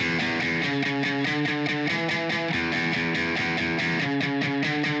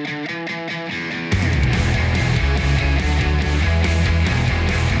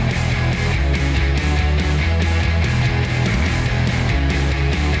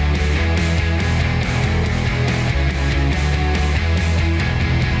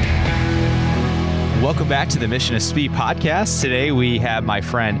Welcome back to the Mission to Speed podcast. Today we have my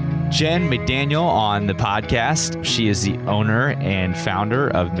friend Jen McDaniel on the podcast. She is the owner and founder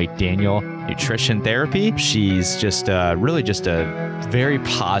of McDaniel Nutrition Therapy. She's just really just a very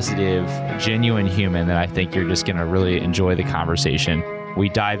positive, genuine human that I think you're just going to really enjoy the conversation. We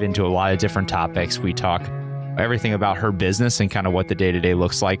dive into a lot of different topics. We talk everything about her business and kind of what the day-to-day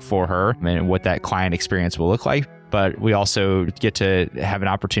looks like for her and what that client experience will look like. But we also get to have an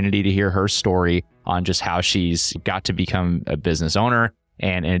opportunity to hear her story on just how she's got to become a business owner.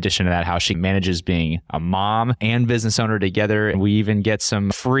 And in addition to that, how she manages being a mom and business owner together. And we even get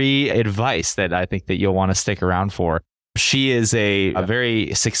some free advice that I think that you'll want to stick around for. She is a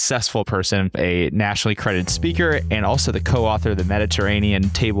very successful person, a nationally credited speaker, and also the co-author of the Mediterranean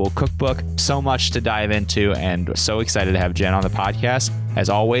Table Cookbook. So much to dive into, and so excited to have Jen on the podcast. As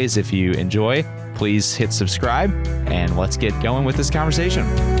always, if you enjoy, please hit subscribe, and let's get going with this conversation.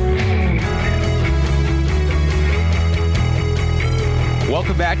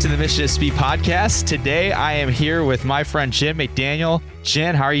 Welcome back to the Mission to Speed podcast. Today, I am here with my friend Jen McDaniel.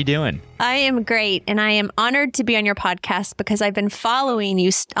 Jen, how are you doing? I am great, and I am honored to be on your podcast because I've been following you,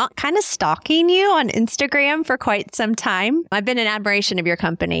 kind of stalking you on Instagram for quite some time. I've been in admiration of your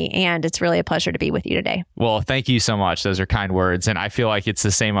company, and it's really a pleasure to be with you today. Well, thank you so much. Those are kind words, and I feel like it's the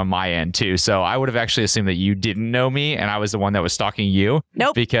same on my end, too. So I would have actually assumed that you didn't know me, and I was the one that was stalking you.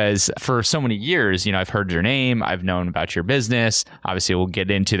 Nope. Because for so many years, I've heard your name, I've known about your business. Obviously, we'll get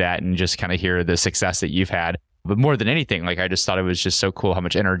into that and just kind of hear the success that you've had. But more than anything, I just thought it was just so cool how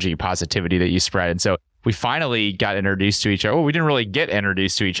much energy, positivity that you spread. And so we finally got introduced to each other. Oh, we didn't really get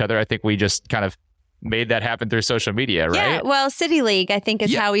introduced to each other. I think we just kind of made that happen through social media, right? Yeah, well, City League, I think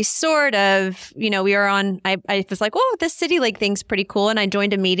is how we sort of, we were on, I was like, oh, this City League thing's pretty cool. And I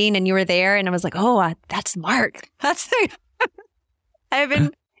joined a meeting and you were there and I was like, oh, that's Mark. I've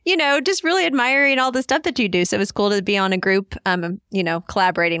been, just really admiring all the stuff that you do. So it was cool to be on a group,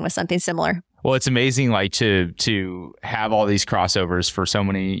 collaborating with something similar. Well, it's amazing, to have all these crossovers for so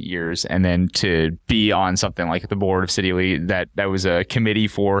many years, and then to be on something like the board of City League that was a committee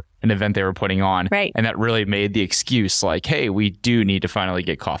for an event they were putting on, right? And that really made the excuse, hey, we do need to finally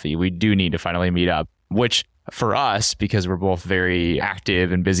get coffee. We do need to finally meet up. Which for us, because we're both very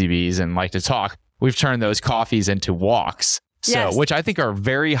active and busy bees and like to talk, we've turned those coffees into walks. So, yes. Which I think are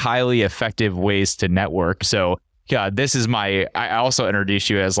very highly effective ways to network. So. God, I also introduced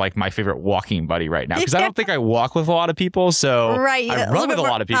you as my favorite walking buddy right now, because I don't think I walk with a lot of people. So right. I run with a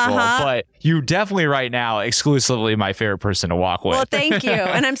lot of people, but you definitely right now exclusively my favorite person to walk with. Well, thank you.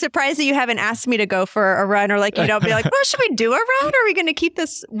 And I'm surprised that you haven't asked me to go for a run, or you don't be like, well, should we do a run? Or are we going to keep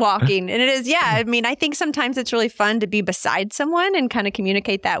this walking? And it is, I think sometimes it's really fun to be beside someone and kind of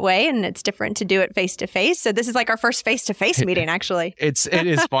communicate that way. And it's different to do it face to face. So this is our first face to face meeting, actually. It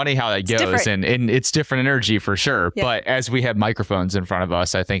is funny how that goes, and it's different energy for sure. Yeah. But as we have microphones in front of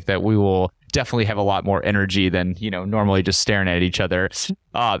us, I think that we will definitely have a lot more energy than, normally just staring at each other.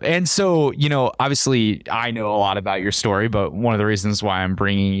 And so, obviously I know a lot about your story, but one of the reasons why I'm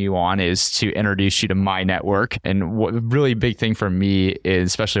bringing you on is to introduce you to my network. And what really big thing for me is,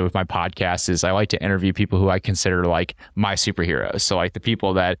 especially with my podcast, is I like to interview people who I consider my superheroes. So the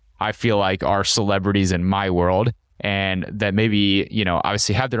people that I feel are celebrities in my world. And that maybe,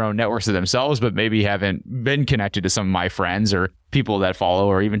 obviously have their own networks of themselves, but maybe haven't been connected to some of my friends or people that follow,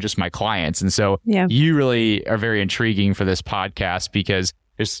 or even just my clients. And so you really are very intriguing for this podcast, because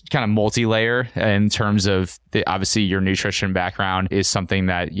there's kind of multi-layer in terms of obviously your nutrition background is something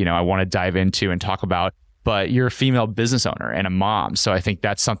that, I want to dive into and talk about. But you're a female business owner and a mom. So I think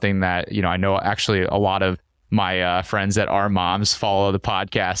that's something that, I know actually a lot of my friends that are moms follow the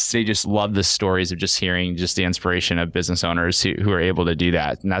podcast. They just love the stories of just hearing just the inspiration of business owners who are able to do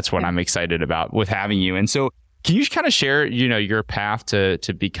that. And that's what I'm excited about with having you. And so can you kind of share, your path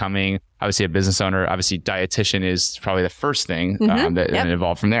to becoming obviously a business owner? Obviously dietitian is probably the first thing that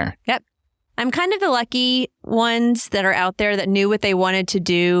evolved from there. Yep. I'm kind of the lucky ones that are out there that knew what they wanted to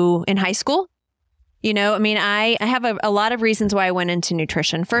do in high school. I have a lot of reasons why I went into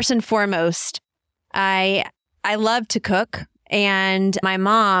nutrition. First and foremost, I love to cook, and my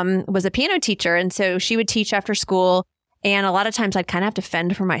mom was a piano teacher. And so she would teach after school. And a lot of times I'd kind of have to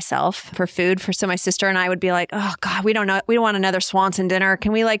fend for myself for food. So my sister and I would be like, oh God, we don't want another Swanson dinner.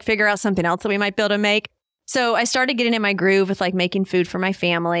 Can we figure out something else that we might be able to make? So I started getting in my groove with making food for my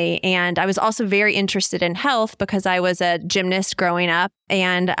family. And I was also very interested in health because I was a gymnast growing up.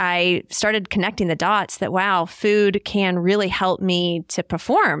 And I started connecting the dots that, wow, food can really help me to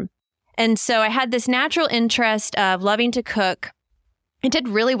perform. And so I had this natural interest of loving to cook. I did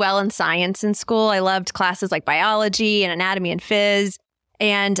really well in science in school. I loved classes like biology and anatomy and phys.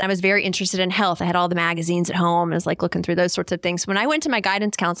 And I was very interested in health. I had all the magazines at home. I was like looking through those sorts of things. When I went to my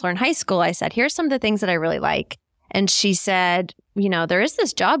guidance counselor in high school, I said, here's some of the things that I really like. And she said, there is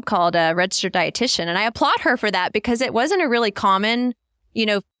this job called a registered dietitian. And I applaud her for that because it wasn't a really common,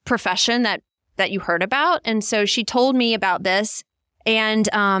 profession that you heard about. And so she told me about this. And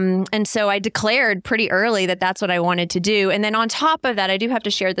so I declared pretty early that that's what I wanted to do. And then on top of that, I do have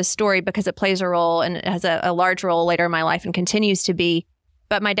to share this story because it plays a role and it has a large role later in my life and continues to be.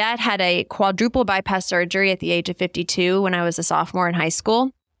 But my dad had a quadruple bypass surgery at the age of 52 when I was a sophomore in high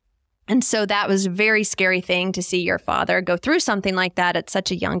school. And so that was a very scary thing to see your father go through something like that at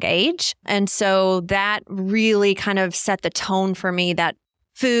such a young age. And so that really kind of set the tone for me that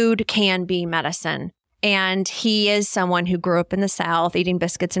food can be medicine. And he is someone who grew up in the South eating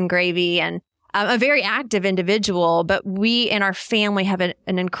biscuits and gravy and a very active individual. But we in our family have an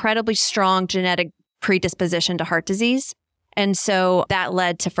incredibly strong genetic predisposition to heart disease. And so that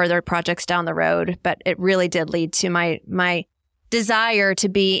led to further projects down the road. But it really did lead to my desire to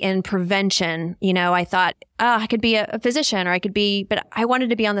be in prevention. I thought, I could be a physician or but I wanted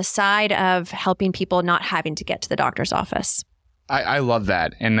to be on the side of helping people not having to get to the doctor's office. I love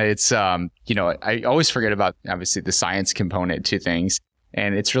that. And it's, I always forget about obviously the science component to things.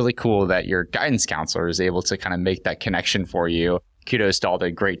 And it's really cool that your guidance counselor is able to kind of make that connection for you. Kudos to all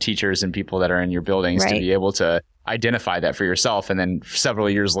the great teachers and people that are in your buildings to be able to identify that for yourself. And then several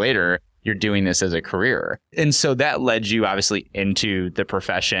years later, you're doing this as a career. And so that led you obviously into the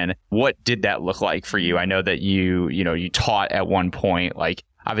profession. What did that look like for you? I know that you taught at one point, like,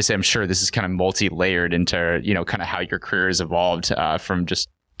 obviously, I'm sure this is kind of multi-layered into, kind of how your career has evolved from just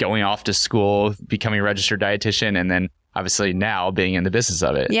going off to school, becoming a registered dietitian, and then obviously now being in the business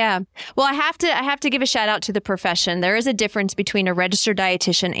of it. Yeah. Well, I have to give a shout out to the profession. There is a difference between a registered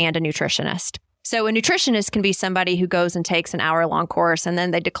dietitian and a nutritionist. So a nutritionist can be somebody who goes and takes an hour-long course, and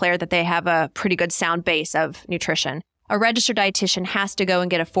then they declare that they have a pretty good sound base of nutrition. A registered dietitian has to go and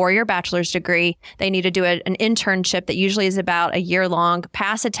get a 4-year bachelor's degree. They need to do an internship that usually is about a year long,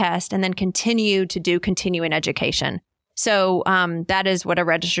 pass a test, and then continue to do continuing education. So that is what a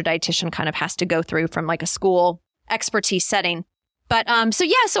registered dietitian kind of has to go through from like a school expertise setting. But so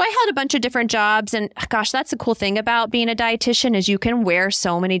I held a bunch of different jobs. And gosh, that's the cool thing about being a dietitian is you can wear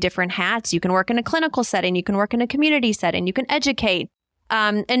so many different hats. You can work in a clinical setting. You can work in a community setting. You can educate.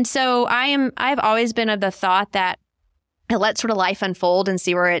 And so I've always been of the thought that I let sort of life unfold and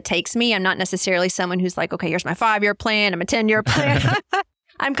see where it takes me. I'm not necessarily someone who's like, okay, here's my 5-year plan. I'm a 10-year plan.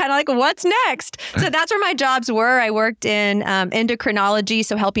 I'm kind of like, what's next? So that's where my jobs were. I worked in endocrinology,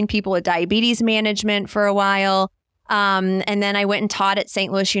 so helping people with diabetes management for a while. And then I went and taught at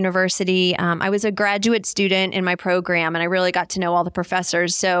St. Louis University. I was a graduate student in my program, and I really got to know all the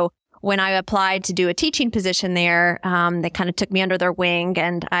professors. So when I applied to do a teaching position there, they kind of took me under their wing,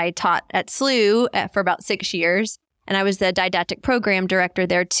 and I taught at SLU for about 6 years. And I was the didactic program director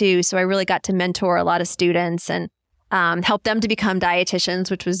there too. So I really got to mentor a lot of students and help them to become dietitians,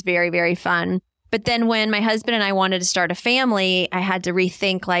 which was very, very fun. But then when my husband and I wanted to start a family, I had to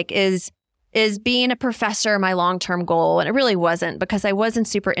rethink, like, is being a professor my long-term goal? And it really wasn't, because I wasn't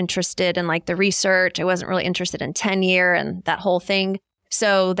super interested in like the research. I wasn't really interested in tenure and that whole thing.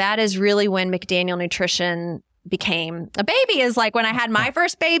 So that is really when McDaniel Nutrition became a baby. Is like when I had my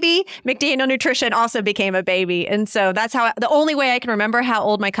first baby, McDaniel Nutrition also became a baby. And so that's how the only way I can remember how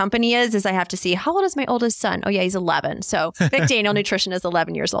old my company is I have to see, how old is my oldest son? Oh yeah, he's 11. So McDaniel Nutrition is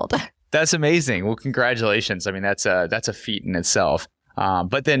 11 years old. That's amazing. Well, congratulations. I mean, that's a feat in itself.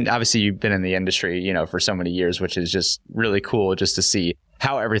 But then obviously you've been in the industry, for so many years, which is just really cool just to see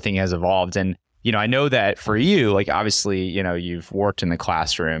how everything has evolved. And I know that for you, like, obviously, you've worked in the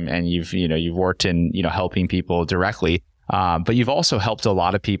classroom and you've worked in, helping people directly. But you've also helped a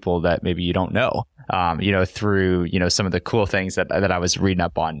lot of people that maybe you don't know, through, some of the cool things that I was reading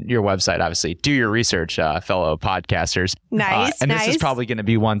up on your website. Obviously, do your research, fellow podcasters. Nice. And nice. This is probably going to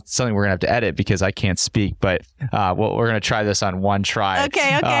be something we're going to have to edit because I can't speak, but we're going to try this on one try.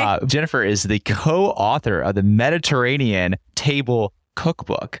 Okay. Jennifer is the co-author of the Mediterranean Table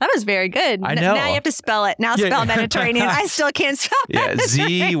Cookbook. That was very good. I know. Now you have to spell it. Now spell Mediterranean. I still can't spell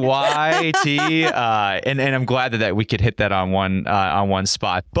Mediterranean. ZYT. And I'm glad that we could hit that on one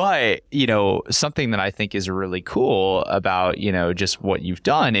spot. But, something that I think is really cool about, just what you've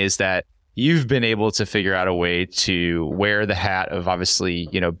done is that you've been able to figure out a way to wear the hat of obviously,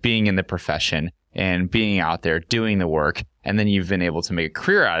 being in the profession and being out there doing the work. And then you've been able to make a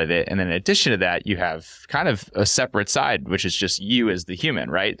career out of it. And then in addition to that, you have kind of a separate side, which is just you as the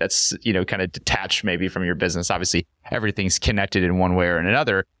human, right? That's, kind of detached maybe from your business. Obviously, everything's connected in one way or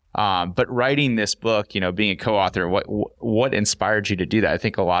another. But writing this book, being a co-author, what inspired you to do that? I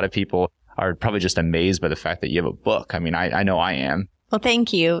think a lot of people are probably just amazed by the fact that you have a book. I mean, I know I am. Well,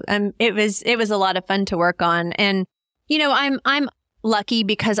 thank you. It was a lot of fun to work on. And, I'm lucky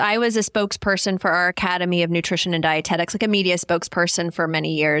because I was a spokesperson for our Academy of Nutrition and Dietetics, like a media spokesperson for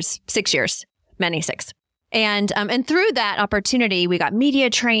many years, 6 years, six. And through that opportunity, we got media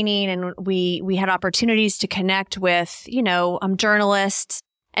training and we had opportunities to connect with, journalists.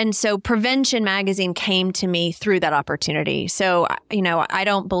 And so Prevention Magazine came to me through that opportunity. So, I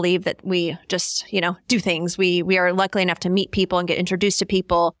don't believe that we just, do things. We are lucky enough to meet people and get introduced to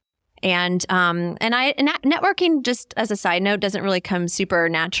people. And networking, just as a side note, doesn't really come super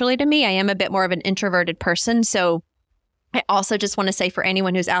naturally to me. I am a bit more of an introverted person. So I also just want to say for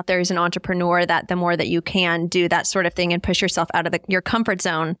anyone who's out there who's an entrepreneur that the more that you can do that sort of thing and push yourself out of your comfort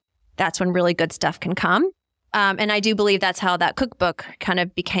zone, that's when really good stuff can come. And I do believe that's how that cookbook kind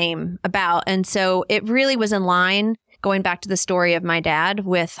of became about. And so it really was in line, going back to the story of my dad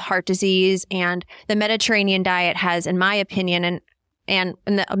with heart disease, and the Mediterranean diet has, in my opinion, and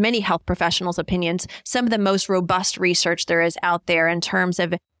many health professionals' opinions, some of the most robust research there is out there in terms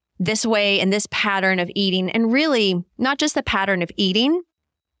of this way and this pattern of eating, and really not just the pattern of eating,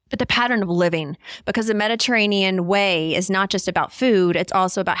 but the pattern of living, because the Mediterranean way is not just about food. It's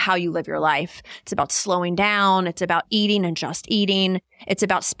also about how you live your life. It's about slowing down. It's about eating and just eating. It's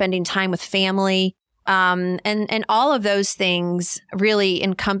about spending time with family. And all of those things really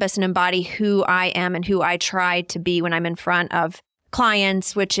encompass and embody who I am and who I try to be when I'm in front of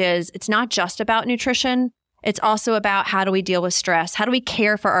clients, which is, it's not just about nutrition. It's also about how do we deal with stress? How do we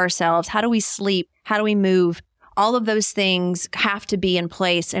care for ourselves? How do we sleep? How do we move? All of those things have to be in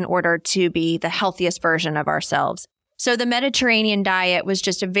place in order to be the healthiest version of ourselves. So the Mediterranean diet was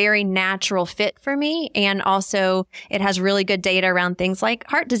just a very natural fit for me. And also it has really good data around things like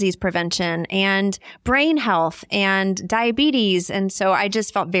heart disease prevention and brain health and diabetes. And so I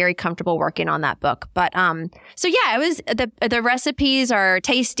just felt very comfortable working on that book. But, so yeah, it was the recipes are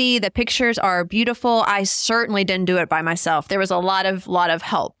tasty. The pictures are beautiful. I certainly didn't do it by myself. There was a lot of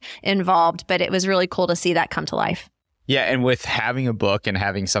help involved, but it was really cool to see that come to life. Yeah, and with having a book and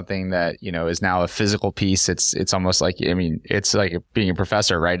having something that, is now a physical piece, it's almost like, it's like being a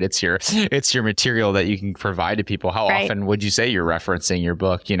professor, right? It's your material that you can provide to people. How often would you say you're referencing your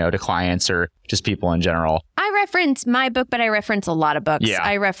book, to clients or just people in general? I reference my book, but I reference a lot of books. Yeah.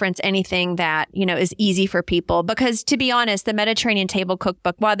 I reference anything that, is easy for people, because to be honest, the Mediterranean Table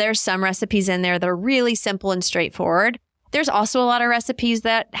Cookbook, while there's some recipes in there that are really simple and straightforward, there's also a lot of recipes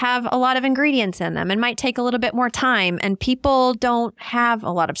that have a lot of ingredients in them and might take a little bit more time. And people don't have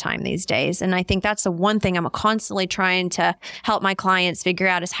a lot of time these days. And I think that's the one thing I'm constantly trying to help my clients figure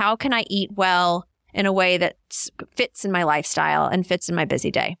out is how can I eat well in a way that fits in my lifestyle and fits in my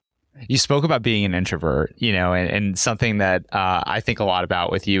busy day. You spoke about being an introvert, and something that I think a lot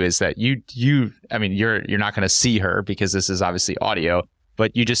about with you is that you're not going to see her because this is obviously audio.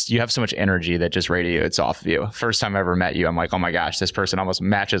 But you have so much energy that just radiates off of you. First time I ever met you, I'm like, oh my gosh, this person almost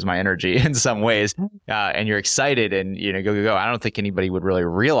matches my energy in some ways. And you're excited and, go. I don't think anybody would really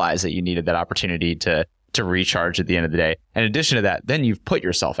realize that you needed that opportunity to recharge at the end of the day. In addition to that, then you've put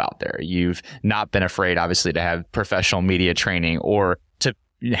yourself out there. You've not been afraid, obviously, to have professional media training or to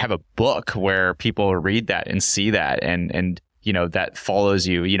have a book where people read that and see that and that follows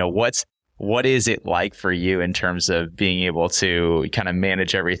you. What is it like for you in terms of being able to kind of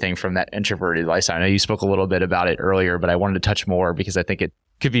manage everything from that introverted lifestyle? I know you spoke a little bit about it earlier, but I wanted to touch more because I think it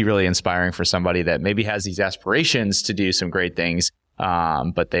could be really inspiring for somebody that maybe has these aspirations to do some great things,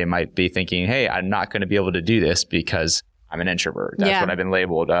 but they might be thinking, hey, I'm not going to be able to do this because I'm an introvert. That's what I've been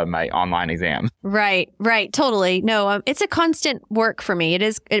labeled my online exam. Right. Totally. No, it's a constant work for me.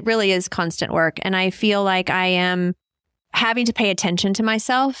 It really is constant work. And I feel like I am having to pay attention to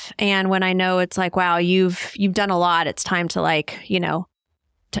myself. And when I know it's like, wow, you've done a lot, it's time to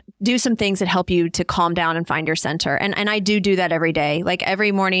to do some things that help you to calm down and find your center. And I do that every day. Like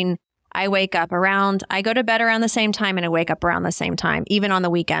every morning I wake up I go to bed around the same time and I wake up around the same time, even on the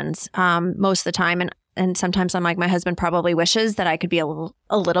weekends, most of the time. And sometimes I'm like, my husband probably wishes that I could be a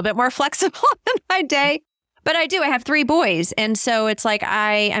little bit more flexible in my day, but I do. I have 3 boys. And so it's like,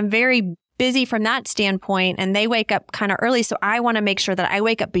 I'm very busy from that standpoint, and they wake up kind of early. So I want to make sure that I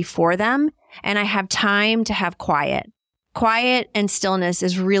wake up before them and I have time to have quiet. Quiet and stillness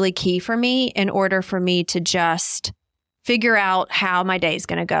is really key for me in order for me to just figure out how my day is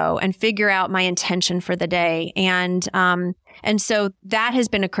going to go and figure out my intention for the day. And so that has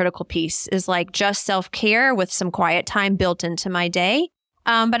been a critical piece, is like just self-care with some quiet time built into my day.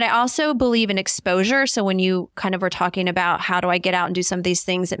 But I also believe in exposure. So when you kind of were talking about how do I get out and do some of these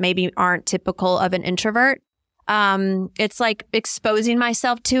things that maybe aren't typical of an introvert, it's like exposing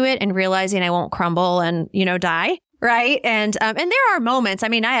myself to it and realizing I won't crumble and, die. Right. And there are moments, I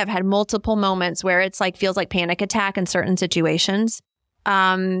mean, I have had multiple moments where it's like, feels like panic attack in certain situations.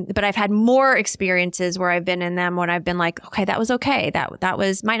 But I've had more experiences where I've been in them when I've been like, okay, that was okay. That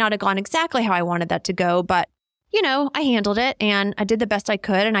was, might not have gone exactly how I wanted that to go, but I handled it and I did the best I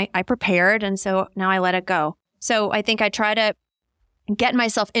could and I prepared. And so now I let it go. So I think I try to get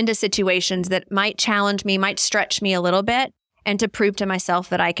myself into situations that might challenge me, might stretch me a little bit, and to prove to myself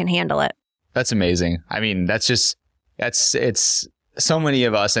that I can handle it. That's amazing. I mean, it's so many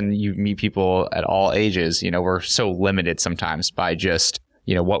of us, and you meet people at all ages, we're so limited sometimes by just,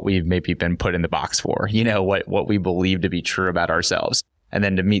 what we've maybe been put in the box for, what we believe to be true about ourselves. And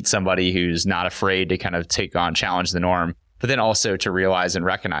then to meet somebody who's not afraid to kind of challenge the norm, but then also to realize and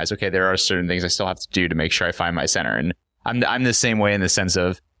recognize, okay, there are certain things I still have to do to make sure I find my center. And I'm the same way in the sense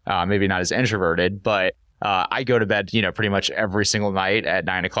of maybe not as introverted, but I go to bed, pretty much every single night at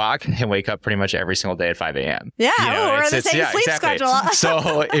 9 o'clock and wake up pretty much every single day at 5 a.m. Yeah, we're the same sleep schedule.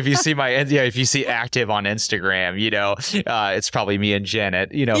 So if you see active on Instagram, it's probably me and Jen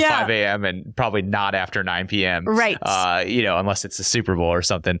at, 5 a.m. and probably not after 9 p.m. Right. Unless it's the Super Bowl or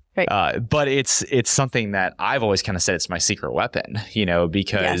something. Right. But it's something that I've always kind of said it's my secret weapon,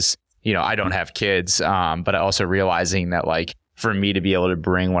 because, I don't have kids, but also realizing that like, for me to be able to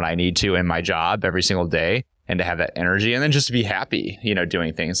bring what I need to in my job every single day and to have that energy and then just to be happy,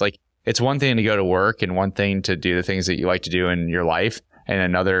 doing things. Like it's one thing to go to work and one thing to do the things that you like to do in your life and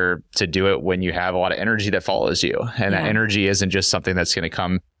another to do it when you have a lot of energy that follows you. And that energy isn't just something that's going to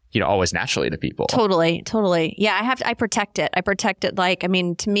come, always naturally to people. Totally. Yeah. I protect it.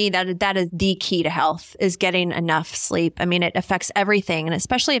 To me, that is the key to health is getting enough sleep. I mean, it affects everything and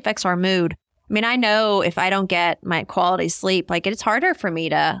especially affects our mood. I mean, I know if I don't get my quality sleep, like it's harder for me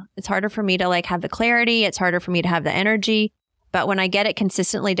to like have the clarity. It's harder for me to have the energy. But when I get it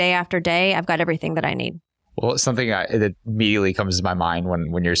consistently day after day, I've got everything that I need. Well, something that immediately comes to my mind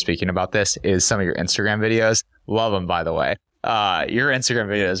when you're speaking about this is some of your Instagram videos. Love them, by the way. Your Instagram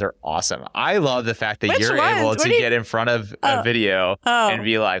videos are awesome. I love the fact that you're able to get in front of a video and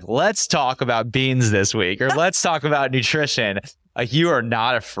be like, let's talk about beans this week, or let's talk about nutrition. Like you are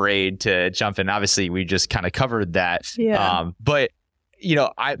not afraid to jump in. Obviously, we just kind of covered that. Yeah. But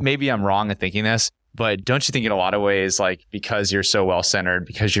maybe I'm wrong in thinking this, but don't you think in a lot of ways, like because you're so well centered,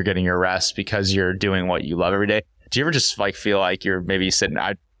 because you're getting your rest, because you're doing what you love every day, do you ever just like feel like you're maybe sitting?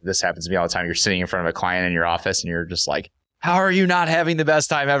 This happens to me all the time. You're sitting in front of a client in your office, and you're just like, how are you not having the best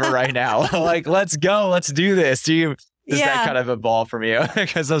time ever right now? Like, let's go, let's do this. Does that kind of evolve from you?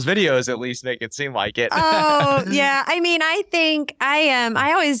 Because those videos at least make it seem like it. Oh, yeah. I mean, I think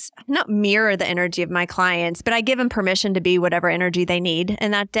I always not mirror the energy of my clients, but I give them permission to be whatever energy they need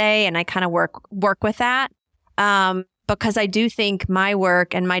in that day. And I kind of work with that. Because I do think my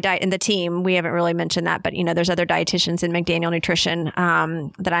work and my diet and the team, we haven't really mentioned that, but there's other dietitians in McDaniel Nutrition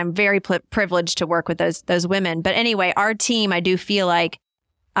that I'm very privileged to work with those women. But anyway, our team, I do feel like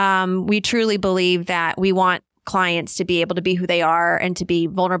we truly believe that we want clients to be able to be who they are and to be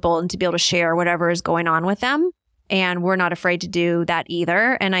vulnerable and to be able to share whatever is going on with them. And we're not afraid to do that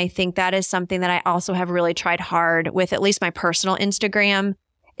either. And I think that is something that I also have really tried hard with, at least my personal Instagram,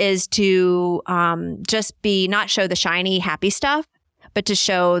 is to just not show the shiny, happy stuff, but to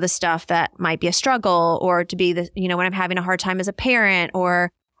show the stuff that might be a struggle, or to be when I'm having a hard time as a parent,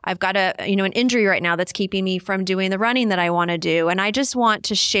 or I've got an injury right now that's keeping me from doing the running that I want to do. And I just want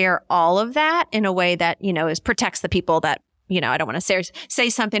to share all of that in a way that, protects the people that, I don't want to say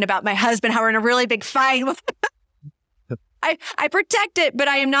something about my husband, how we're in a really big fight. I protect it, but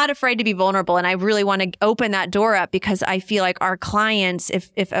I am not afraid to be vulnerable. And I really want to open that door up because I feel like our clients,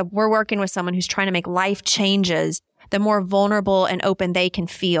 if we're working with someone who's trying to make life changes, the more vulnerable and open they can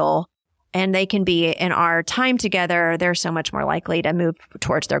feel and they can be in our time together, they're so much more likely to move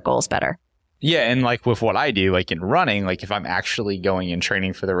towards their goals better. Yeah. And like with what I do, like in running, like if I'm actually going and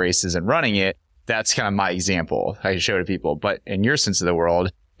training for the races and running it, that's kind of my example I show to people. But in your sense of the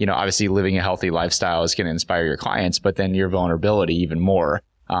world, obviously living a healthy lifestyle is going to inspire your clients, but then your vulnerability even more,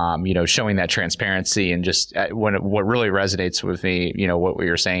 showing that transparency and just what really resonates with me, what we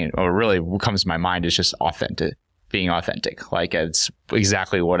were saying, or really what comes to my mind is just being authentic. Like it's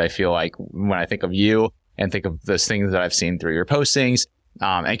exactly what I feel like when I think of you and think of those things that I've seen through your postings.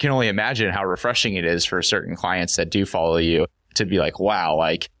 And can only imagine how refreshing it is for certain clients that do follow you to be like, wow,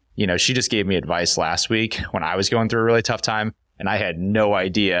 like, she just gave me advice last week when I was going through a really tough time. And I had no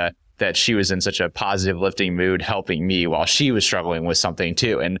idea that she was in such a positive, lifting mood, helping me while she was struggling with something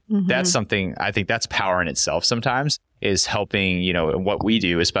too. And that's something, I think that's power in itself sometimes, is helping, what we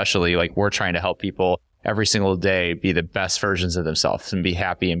do, especially like we're trying to help people every single day be the best versions of themselves and be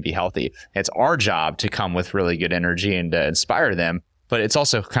happy and be healthy. It's our job to come with really good energy and to inspire them. But it's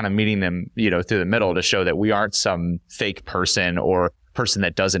also kind of meeting them, through the middle to show that we aren't some fake person or person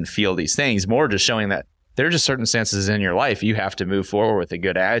that doesn't feel these things, more just showing that there are just circumstances in your life you have to move forward with a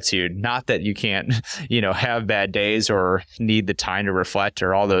good attitude. Not that you can't, have bad days or need the time to reflect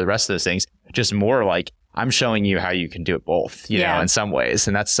or all the rest of those things. Just more like I'm showing you how you can do it both, in some ways.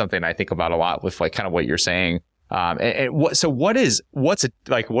 And that's something I think about a lot with like kind of what you're saying. So what does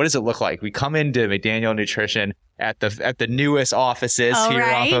it look like? We come into McDaniel Nutrition at the newest offices here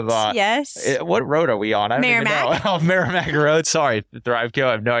off of yes. What road are we on? I don't Merrimack. even know. Oh, Merrimack Road. Sorry, Thrive Co.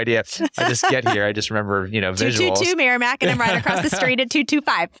 I have no idea. I just get here. I just remember visuals. 222 Merrimack, and I'm right across the street at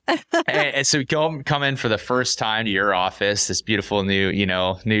 225. and so we come in for the first time to your office, this beautiful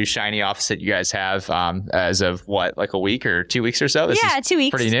new shiny office that you guys have as of what, like a week or 2 weeks or so? This is 2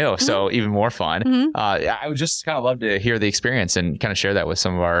 weeks. Pretty new, so even more fun. I would just kind of love to hear the experience and kind of share that with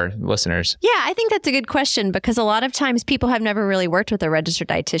some of our listeners. Yeah, I think that's a good question, because a lot of times people have never really worked with a registered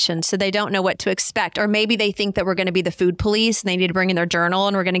dietitian, so they don't know what to expect. Or maybe they think that we're going to be the food police and they need to bring in their journal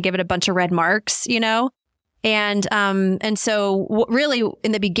and we're going to give it a bunch of red marks, And so really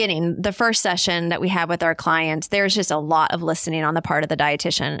in the beginning, the first session that we have with our clients, there's just a lot of listening on the part of the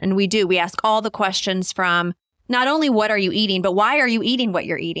dietitian. And we ask all the questions from not only what are you eating, but why are you eating what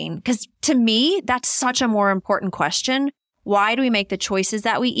you're eating? Because to me, that's such a more important question. Why do we make the choices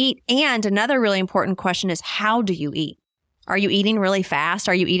that we eat? And another really important question is, how do you eat? Are you eating really fast?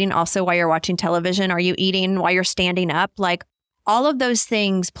 Are you eating also while you're watching television? Are you eating while you're standing up? Like, all of those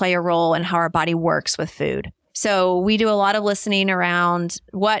things play a role in how our body works with food. So we do a lot of listening around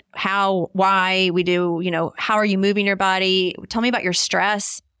what, how, why. We do, how are you moving your body? Tell me about your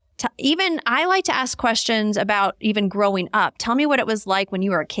stress. Even I like to ask questions about even growing up. Tell me what it was like when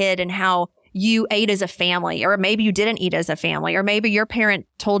you were a kid and how you ate as a family, or maybe you didn't eat as a family, or maybe your parent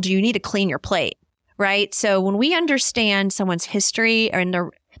told you need to clean your plate, right? So when we understand someone's history and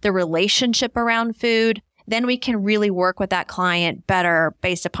the relationship around food, then we can really work with that client better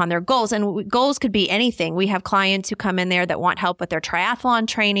based upon their goals. And goals could be anything. We have clients who come in there that want help with their triathlon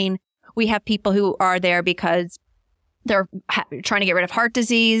training. We have people who are there because they're trying to get rid of heart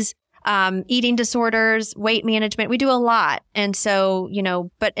disease, eating disorders, weight management. We do a lot. And so,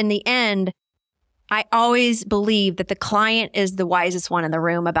 but in the end, I always believe that the client is the wisest one in the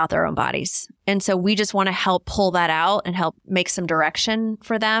room about their own bodies. And so we just want to help pull that out and help make some direction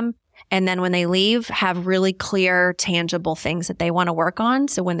for them. And then when they leave, have really clear, tangible things that they want to work on.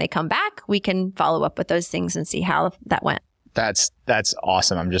 So when they come back, we can follow up with those things and see how that went. That's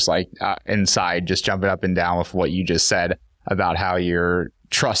awesome. I'm just like inside, just jumping up and down with what you just said about how you're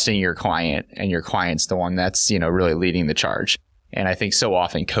trusting your client, and your client's the one that's, really leading the charge. And I think so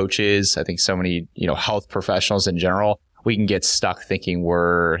often coaches, I think so many, health professionals in general, we can get stuck thinking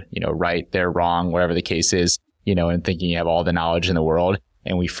we're, right, they're wrong, whatever the case is, and thinking you have all the knowledge in the world.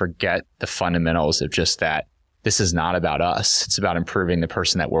 And we forget the fundamentals of just that. This is not about us. It's about improving the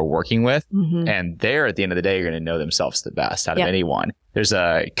person that we're working with. And they're, at the end of the day, are going to know themselves the best out of anyone. There's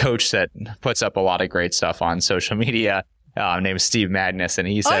a coach that puts up a lot of great stuff on social media named Steve Magnus, and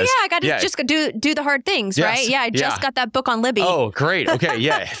he says, I got to just do the hard things, right? Yeah, I just got that book on Libby. Oh, great. Okay,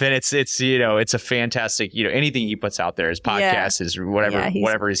 yeah. Then it's it's a fantastic, anything he puts out there, his podcast, his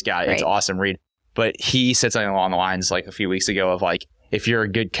whatever he's got, great. It's awesome read. But he said something along the lines like a few weeks ago of like, if you're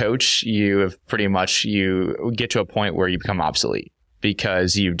a good coach, you get to a point where you become obsolete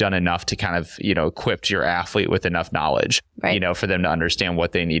because you've done enough to kind of, equip your athlete with enough knowledge, right. For them to understand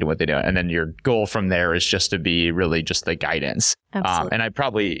what they need and what they don't. And then your goal from there is just to be really just the guidance. And it's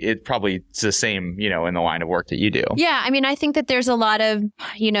probably the same, in the line of work that you do. Yeah. I mean, I think that there's a lot of,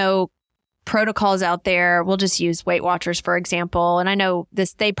 protocols out there. We'll just use Weight Watchers, for example. And I know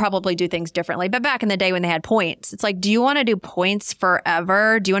they probably do things differently, but back in the day when they had points, it's like, do you want to do points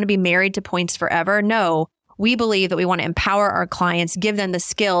forever? Do you want to be married to points forever? No. We believe that we want to empower our clients, give them the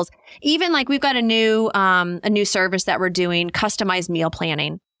skills. Even like we've got a new service that we're doing, customized meal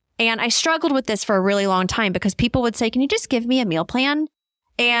planning. And I struggled with this for a really long time because people would say, can you just give me a meal plan?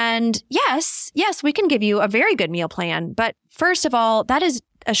 And yes, we can give you a very good meal plan. But first of all, that is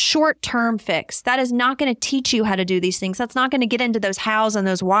a short-term fix. That is not going to teach you how to do these things. That's not going to get into those hows and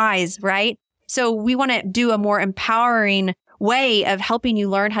those whys, right? So we want to do a more empowering way of helping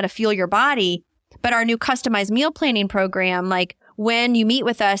you learn how to fuel your body. But our new customized meal planning program, like when you meet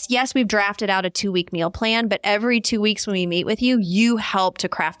with us, yes, we've drafted out a 2-week meal plan, but every 2 weeks when we meet with you, you help to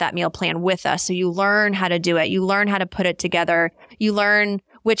craft that meal plan with us. So you learn how to do it. You learn how to put it together. You learn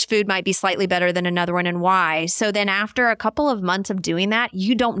which food might be slightly better than another one and why. So then after a couple of months of doing that,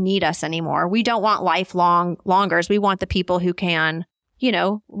 you don't need us anymore. We don't want lifelong longers. We want the people who can,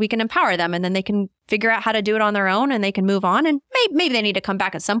 we can empower them and then they can figure out how to do it on their own and they can move on. And maybe they need to come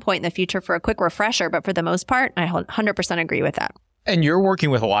back at some point in the future for a quick refresher. But for the most part, I 100% agree with that. And you're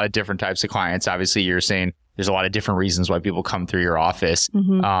working with a lot of different types of clients. Obviously, you're saying there's a lot of different reasons why people come through your office.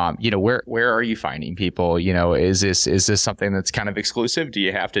 Mm-hmm. Where are you finding people? Is this something that's kind of exclusive? Do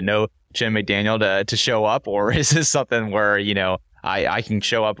you have to know Jen McDaniel to show up? Or is this something where, I can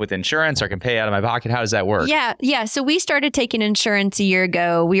show up with insurance or I can pay out of my pocket? How does that work? Yeah. So we started taking insurance a year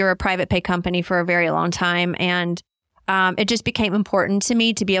ago. We were a private pay company for a very long time. And it just became important to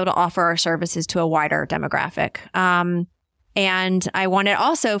me to be able to offer our services to a wider demographic. And I wanted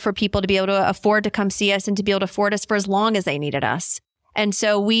also for people to be able to afford to come see us and to be able to afford us for as long as they needed us. And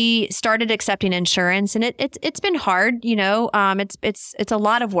so we started accepting insurance, and it's been hard, it's a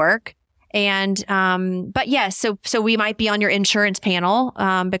lot of work. And but yes, so we might be on your insurance panel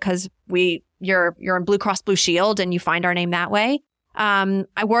because you're in Blue Cross Blue Shield and you find our name that way.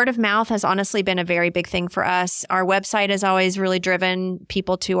 Word of mouth has honestly been a very big thing for us. Our website has always really driven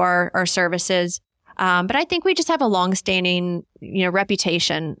people to our services. But I think we just have a longstanding,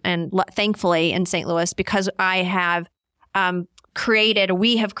 reputation, and thankfully in St. Louis, because we have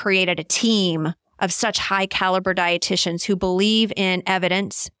created a team of such high caliber dietitians who believe in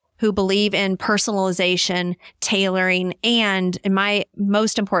evidence, who believe in personalization, tailoring, and my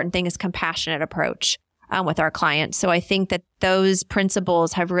most important thing is compassionate approach with our clients. So I think that those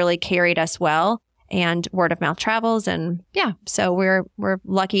principles have really carried us well, and word of mouth travels. And so we're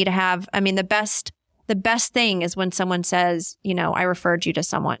lucky to have, the best thing is when someone says, I referred you to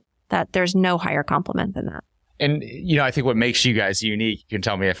someone. That there's no higher compliment than that. And, I think what makes you guys unique, you can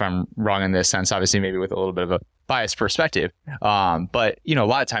tell me if I'm wrong in this sense, obviously maybe with a little bit of a biased perspective. But, a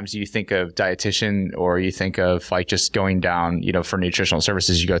lot of times you think of dietitian or you think of like just going down, for nutritional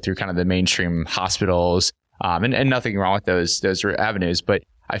services, you go through kind of the mainstream hospitals and nothing wrong with those avenues. But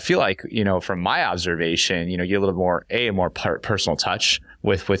I feel like, from my observation, you get a little more, a more personal touch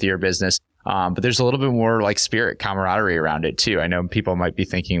with your business. But there's a little bit more like spirit camaraderie around it too. I know people might be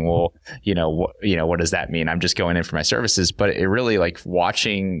thinking, well, what does that mean? I'm just going in for my services. But it really like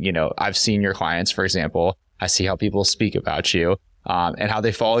watching, I've seen your clients, for example. I see how people speak about you and how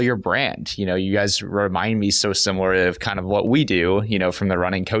they follow your brand. You guys remind me so similar of kind of what we do, from the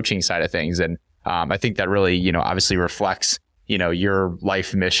running coaching side of things. And I think that really, obviously reflects, your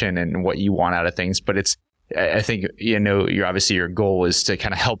life mission and what you want out of things. But I think, your goal is to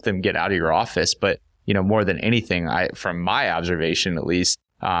kind of help them get out of your office. But, more than anything, from my observation, at least,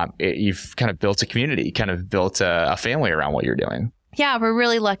 you've kind of built a community, kind of built a family around what you're doing. Yeah, we're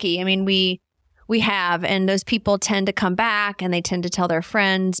really lucky. We have, and those people tend to come back and they tend to tell their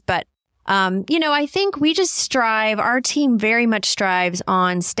friends. But, I think we just strive, our team very much strives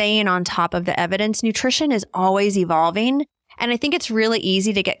on staying on top of the evidence. Nutrition is always evolving. And I think it's really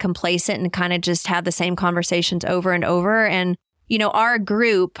easy to get complacent and kind of just have the same conversations over and over. And, our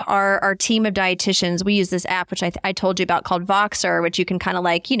group, our team of dietitians, we use this app, which I told you about called Voxer, which you can kind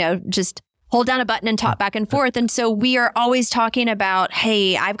of just hold down a button and talk back and forth. And so we are always talking about,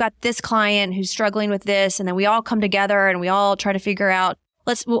 hey, I've got this client who's struggling with this. And then we all come together and we all try to figure out,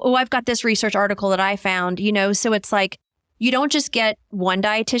 I've got this research article that I found, so it's like, you don't just get one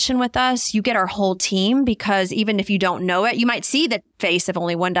dietitian with us, you get our whole team, because even if you don't know it, you might see the face of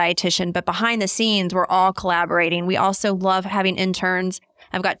only one dietitian, but behind the scenes, we're all collaborating. We also love having interns.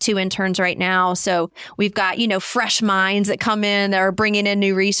 I've got 2 interns right now. So we've got, fresh minds that come in that are bringing in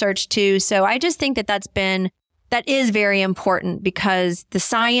new research too. So I just think that is very important, because the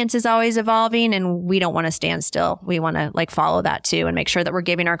science is always evolving and we don't want to stand still. We want to follow that too and make sure that we're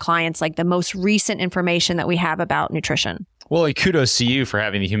giving our clients the most recent information that we have about nutrition. Well, kudos to you for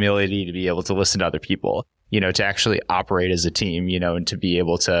having the humility to be able to listen to other people, to actually operate as a team, and to be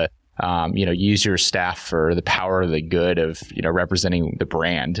able to, use your staff for the power of the good of, representing the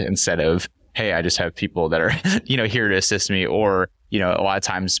brand instead of, hey, I just have people that are, here to assist me. Or, a lot of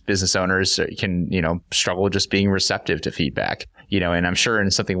times business owners can, struggle just being receptive to feedback, and I'm sure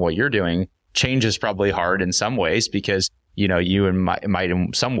in something what you're doing, change is probably hard in some ways because, you might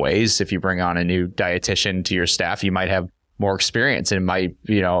in some ways, if you bring on a new dietitian to your staff, you might have more experience and might,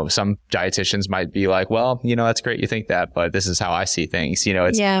 some dietitians might be like, well, that's great. You think that, but this is how I see things.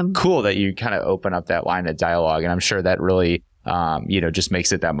 It's cool that you kind of open up that line of dialogue. And I'm sure that really, just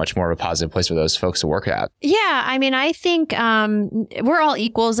makes it that much more of a positive place for those folks to work at. Yeah. I mean, I think we're all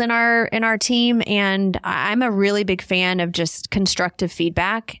equals in our team. And I'm a really big fan of just constructive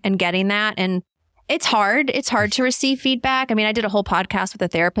feedback and getting that. And it's hard. It's hard to receive feedback. I mean, I did a whole podcast with a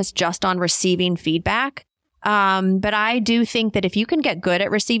therapist just on receiving feedback. But I do think that if you can get good at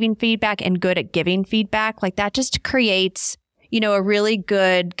receiving feedback and good at giving feedback, like that just creates, a really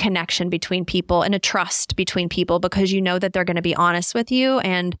good connection between people and a trust between people, because you know that they're going to be honest with you,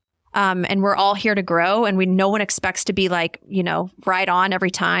 and we're all here to grow, and no one expects to be like, right on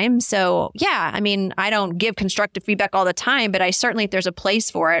every time. So yeah, I mean, I don't give constructive feedback all the time, but I certainly, if there's a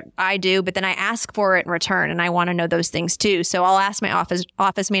place for it, I do, but then I ask for it in return, and I want to know those things too. So I'll ask my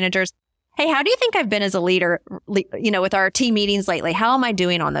office managers, hey, how do you think I've been as a leader, with our team meetings lately? How am I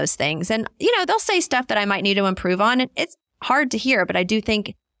doing on those things? And, they'll say stuff that I might need to improve on. It's hard to hear, but I do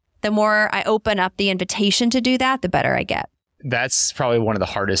think the more I open up the invitation to do that, the better I get. That's probably one of the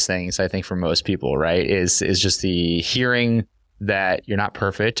hardest things, I think, for most people, right? Is just the hearing that you're not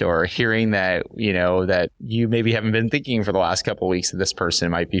perfect, or hearing that, that you maybe haven't been thinking for the last couple of weeks that this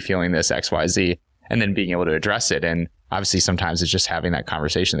person might be feeling this XYZ, and then being able to address it. And obviously, sometimes it's just having that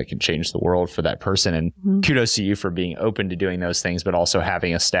conversation that can change the world for that person. And kudos to you for being open to doing those things, but also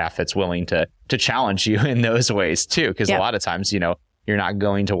having a staff that's willing to challenge you in those ways too. Because a lot of times, you're not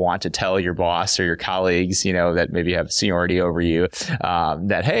going to want to tell your boss or your colleagues, that maybe have seniority over you,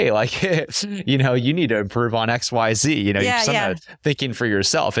 that, hey, like, you need to improve on X, Y, Z. You're sometimes thinking for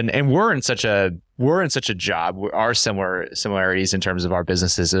yourself. And we're in such a job. Our similarities in terms of our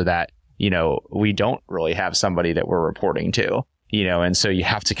businesses are that, we don't really have somebody that we're reporting to, and so you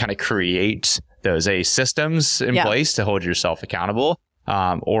have to kind of create those systems in place to hold yourself accountable,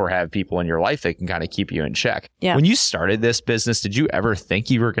 or have people in your life that can kind of keep you in check. Yeah. When you started this business, did you ever think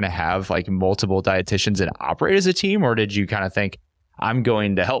you were going to have like multiple dietitians and operate as a team? Or did you kind of think, I'm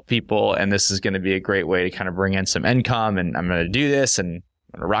going to help people and this is going to be a great way to kind of bring in some income, and I'm going to do this and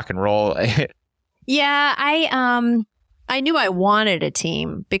I'm going to rock and roll? Yeah, I knew I wanted a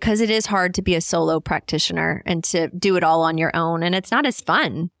team, because it is hard to be a solo practitioner and to do it all on your own, and it's not as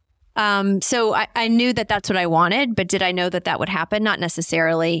fun. So I knew that that's what I wanted, but did I know that would happen? Not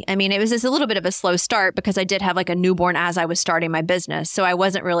necessarily. I mean, it was just a little bit of a slow start, because I did have like a newborn as I was starting my business. So I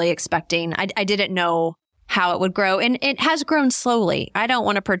wasn't really expecting, I didn't know how it would grow, and it has grown slowly. I don't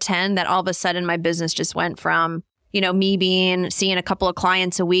want to pretend that all of a sudden my business just went from, me seeing a couple of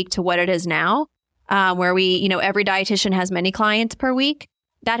clients a week to what it is now. Where we, every dietitian has many clients per week.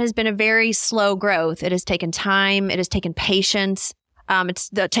 That has been a very slow growth. It has taken time. It has taken patience. It's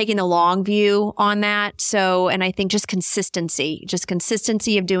taking the long view on that. So, and I think just consistency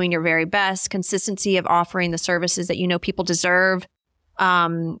of doing your very best, consistency of offering the services that, people deserve.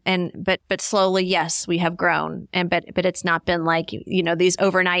 But slowly, yes, we have grown. But it's not been like, these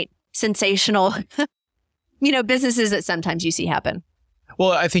overnight sensational, businesses that sometimes you see happen.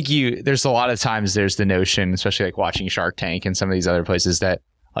 Well, I think there's a lot of times there's the notion, especially like watching Shark Tank and some of these other places, that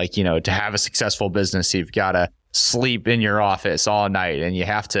like, to have a successful business, you've got to sleep in your office all night, and you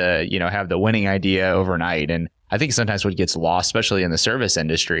have to, have the winning idea overnight. And I think sometimes what gets lost, especially in the service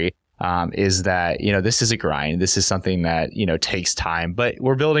industry, is that, this is a grind. This is something that, takes time, but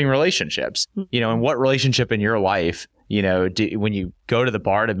we're building relationships, and what relationship in your life, when you go to the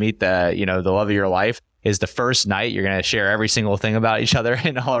bar to meet the, the love of your life, is the first night you're going to share every single thing about each other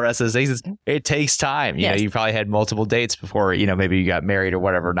and all the rest of the things. It takes time. You probably had multiple dates before, maybe you got married or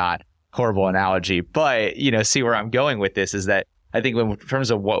whatever. Not horrible analogy, but, see where I'm going with this is that I think in terms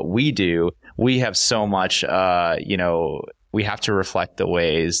of what we do, we have so much, we have to reflect the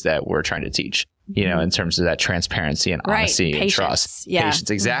ways that we're trying to teach, in terms of that transparency and honesty and trust. Patience,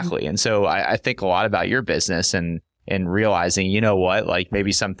 exactly. And so I think a lot about your business and realizing, like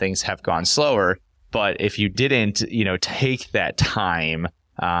maybe some things have gone slower, but if you didn't, take that time,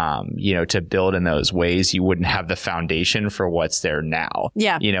 to build in those ways, you wouldn't have the foundation for what's there now.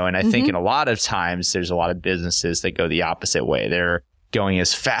 Yeah. And I think in a lot of times there's a lot of businesses that go the opposite way. They're going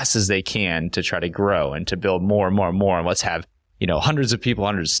as fast as they can to try to grow and to build more and more and more. And let's have, hundreds of people,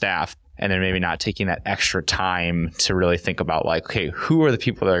 hundreds of staff. And then maybe not taking that extra time to really think about like, okay, who are the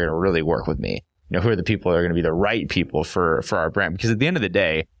people that are going to really work with me? Who are the people that are going to be the right people for our brand? Because at the end of the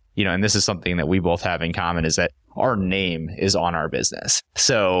day, and this is something that we both have in common, is that our name is on our business.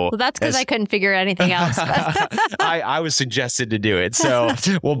 So that's because I couldn't figure anything else. I was suggested to do it. So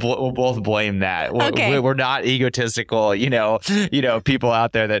we'll both blame that. Okay. We're not egotistical, people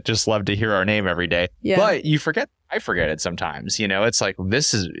out there that just love to hear our name every day. Yeah. But I forget it sometimes. It's like,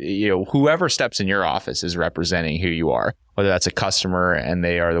 this is, whoever steps in your office is representing who you are, whether that's a customer and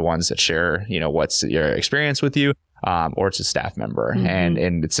they are the ones that share, what's your experience with you. or it's a staff member. And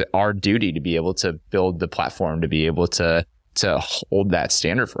it's our duty to be able to build the platform, to be able to hold that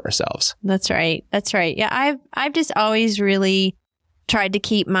standard for ourselves. That's right. Yeah. I've just always really tried to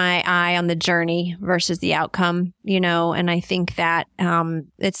keep my eye on the journey versus the outcome, and I think that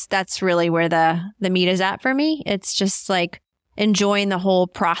that's really where the meat is at for me. It's just like enjoying the whole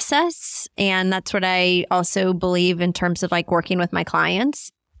process. And that's what I also believe in terms of like working with my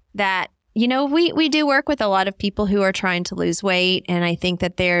clients, that, we do work with a lot of people who are trying to lose weight. And I think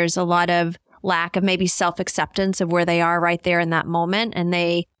that there's a lot of lack of maybe self-acceptance of where they are right there in that moment. And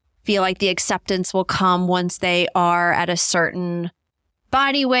they feel like the acceptance will come once they are at a certain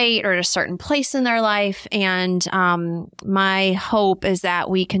body weight or at a certain place in their life. And my hope is that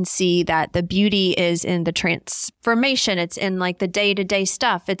we can see that the beauty is in the transformation. It's in like the day-to-day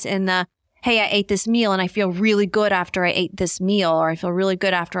stuff. It's in the, hey, I ate this meal and I feel really good after I ate this meal, or I feel really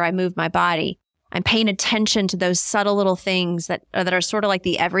good after I moved my body. I'm paying attention to those subtle little things that are sort of like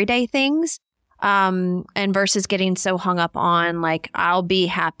the everyday things. And versus getting so hung up on like, I'll be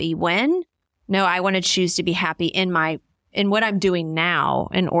happy when. No, I want to choose to be happy in what I'm doing now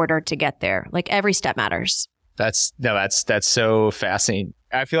in order to get there. Like every step matters. That's so fascinating.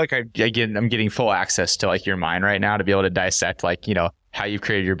 I feel like I'm getting full access to like your mind right now to be able to dissect like, how you've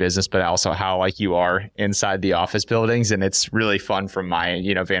created your business, but also how like you are inside the office buildings. And it's really fun from my,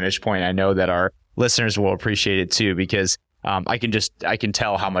 vantage point. I know that our listeners will appreciate it too, because I can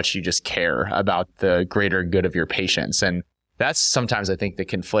tell how much you just care about the greater good of your patients. And that's sometimes I think the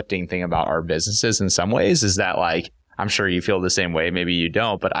conflicting thing about our businesses in some ways is that like, I'm sure you feel the same way. Maybe you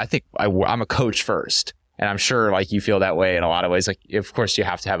don't, but I think I'm a coach first. And I'm sure like you feel that way in a lot of ways. Like, of course you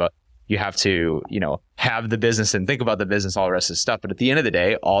have to have the business and think about the business, all the rest of the stuff. But at the end of the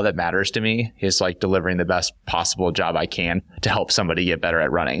day, all that matters to me is like delivering the best possible job I can to help somebody get better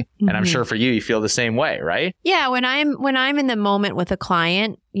at running. Mm-hmm. And I'm sure for you feel the same way, right? Yeah. When I'm in the moment with a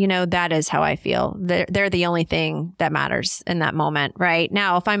client, that is how I feel. They're the only thing that matters in that moment, right?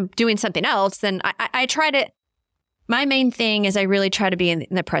 Now, if I'm doing something else, then I try to. My main thing is I really try to be in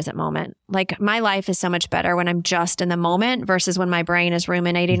the present moment. Like my life is so much better when I'm just in the moment versus when my brain is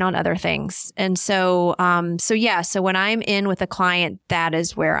ruminating on other things. And so when I'm in with a client, that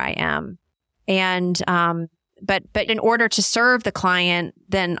is where I am. And, but in order to serve the client,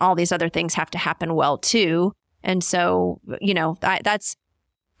 then all these other things have to happen well too. And so,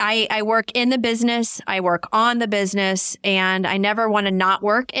 I work in the business, I work on the business, and I never want to not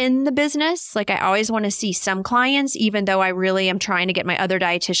work in the business. Like I always want to see some clients, even though I really am trying to get my other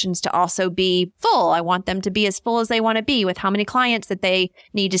dietitians to also be full. I want them to be as full as they want to be with how many clients that they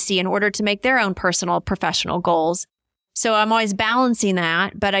need to see in order to make their own personal, professional goals. So I'm always balancing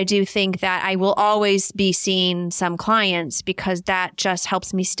that, but I do think that I will always be seeing some clients because that just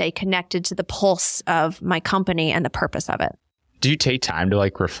helps me stay connected to the pulse of my company and the purpose of it. Do you take time to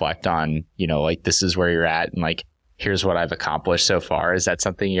like reflect on, like this is where you're at and like, here's what I've accomplished so far? Is that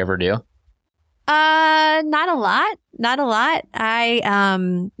something you ever do? Not a lot.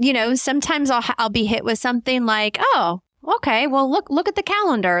 I, sometimes I'll be hit with something like, oh, okay, well, look at the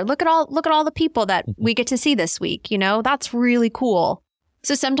calendar. Look at all the people that we get to see this week. That's really cool.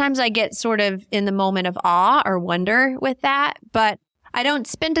 So sometimes I get sort of in the moment of awe or wonder with that, but I don't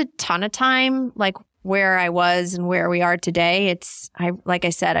spend a ton of time like where I was and where we are today. Like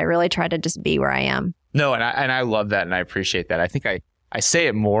I said, I really try to just be where I am. No, and I love that and I appreciate that. I think I say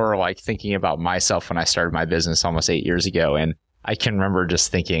it more like thinking about myself when I started my business almost 8 years ago. And I can remember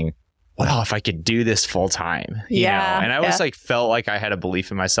just thinking, well, if I could do this full time, you know? And I always like felt like I had a belief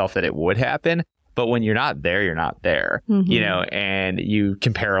in myself that it would happen. But when you're not there, you're not there, and you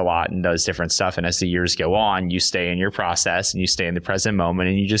compare a lot and does different stuff. And as the years go on, you stay in your process and you stay in the present moment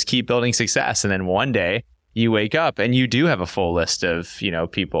and you just keep building success. And then one day you wake up and you do have a full list of,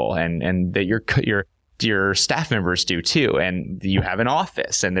 people and that your staff members do too. And you have an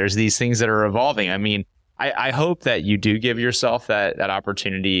office and there's these things that are evolving. I mean, I hope that you do give yourself that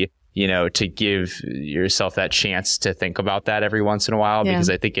opportunity, to give yourself that chance to think about that every once in a while, because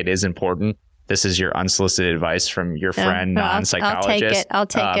I think it is important. This is your unsolicited advice from your friend, non-psychologist, I'll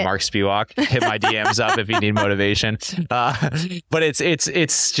take it. Mark Spiewak. Hit my DMs up if you need motivation. But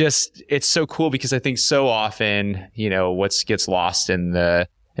it's so cool because I think so often, what gets lost in the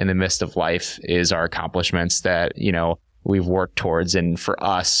midst of life is our accomplishments that, we've worked towards. And for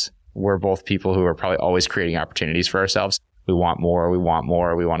us, we're both people who are probably always creating opportunities for ourselves. We want more. We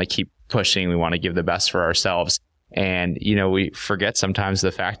want to keep pushing. We want to give the best for ourselves. And, we forget sometimes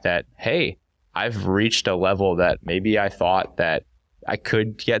the fact that, hey, I've reached a level that maybe I thought that I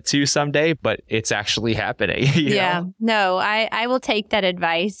could get to someday, but it's actually happening. You know? No, I will take that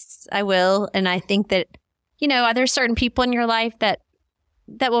advice. I will. And I think that, there's certain people in your life that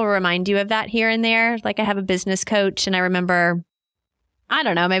will remind you of that here and there. Like I have a business coach, and I remember, I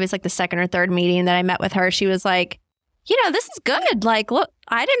don't know, maybe it's like the second or third meeting that I met with her. She was like, this is good. Like, look,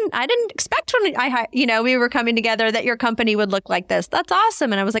 I didn't expect when we were coming together that your company would look like this. That's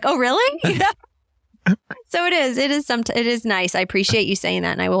awesome. And I was like, oh, really? So it is nice. I appreciate you saying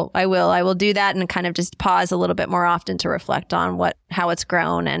that. And I will do that and kind of just pause a little bit more often to reflect on how it's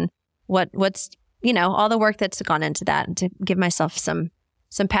grown and what's, all the work that's gone into that, and to give myself some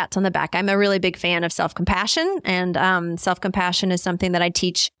pats on the back. I'm a really big fan of self-compassion, and self-compassion is something that I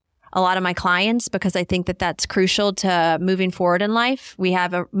teach a lot of my clients because I think that that's crucial to moving forward in life.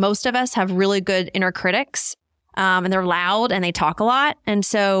 Most of us have really good inner critics, and they're loud and they talk a lot. And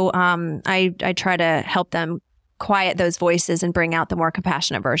so I try to help them quiet those voices and bring out the more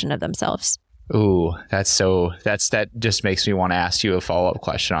compassionate version of themselves. Ooh, that just makes me want to ask you a follow-up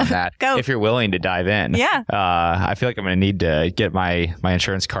question on that. Go. If you're willing to dive in. Yeah. I feel like I'm going to need to get my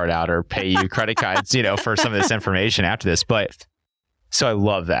insurance card out or pay you credit cards, for some of this information after this. But so I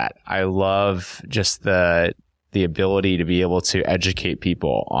love that. I love just the ability to be able to educate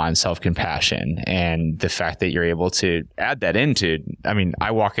people on self-compassion, and the fact that you're able to add that into,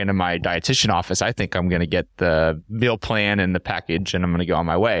 I walk into my dietitian office, I think I'm going to get the meal plan and the package and I'm going to go on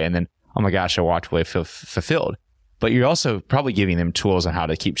my way. And then, oh my gosh, I walked away fulfilled. But you're also probably giving them tools on how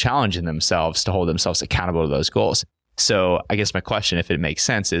to keep challenging themselves to hold themselves accountable to those goals. So I guess my question, if it makes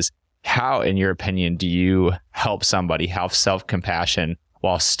sense, is how, in your opinion, do you help somebody have self-compassion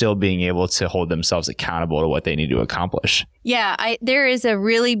while still being able to hold themselves accountable to what they need to accomplish? Yeah, there is a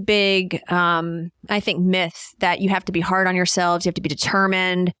really big, I think, myth that you have to be hard on yourselves. You have to be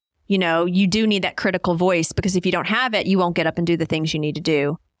determined. You do need that critical voice, because if you don't have it, you won't get up and do the things you need to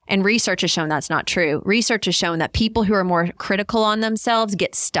do. And research has shown that's not true. Research has shown that people who are more critical on themselves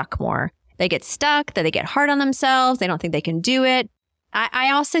get stuck more. They get stuck, that they get hard on themselves. They don't think they can do it.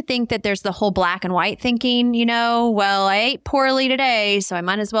 I also think that there's the whole black and white thinking, well, I ate poorly today, so I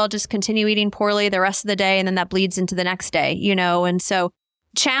might as well just continue eating poorly the rest of the day, and then that bleeds into the next day, And so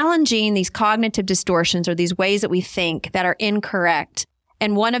challenging these cognitive distortions, or these ways that we think that are incorrect.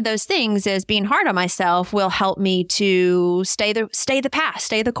 And one of those things is being hard on myself will help me to stay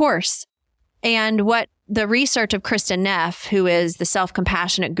the course. And what the research of Kristen Neff, who is the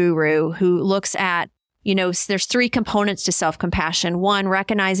self-compassionate guru, who looks at, there's 3 components to self-compassion. 1,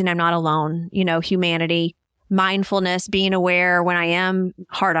 recognizing I'm not alone, humanity, mindfulness, being aware when I am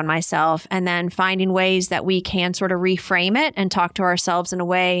hard on myself, and then finding ways that we can sort of reframe it and talk to ourselves in a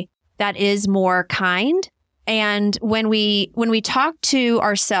way that is more kind. And when we talk to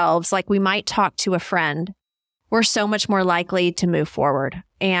ourselves like we might talk to a friend, we're so much more likely to move forward.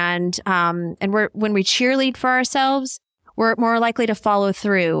 And when we cheerlead for ourselves, we're more likely to follow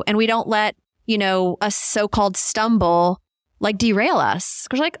through, and we don't let a so-called stumble like derail us.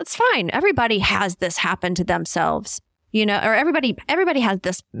 Because it's fine. Everybody has this happen to themselves, or everybody has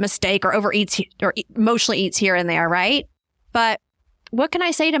this mistake or overeats or emotionally eats here and there, right? But what can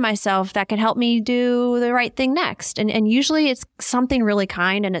I say to myself that can help me do the right thing next? And usually it's something really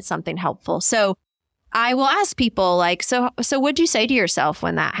kind and it's something helpful. So I will ask people like, so what'd you say to yourself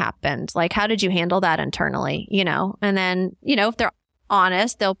when that happened? Like, how did you handle that internally? And then, if they're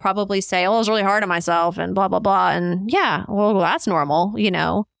honest, they'll probably say, oh, I was really hard on myself and blah, blah, blah. And yeah, well, that's normal,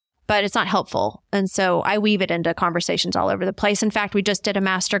 but it's not helpful. And so I weave it into conversations all over the place. In fact, we just did a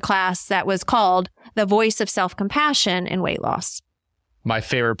master class that was called The Voice of Self-Compassion in Weight Loss. My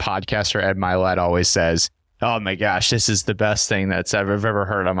favorite podcaster, Ed Milet, always says, oh my gosh, this is the best thing that's I've ever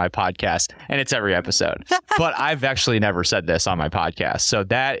heard on my podcast. And it's every episode. But I've actually never said this on my podcast. So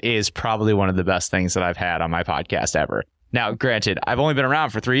that is probably one of the best things that I've had on my podcast ever. Now, granted, I've only been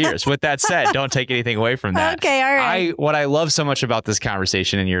around for 3 years. With that said, don't take anything away from that. Okay, all right. What I love so much about this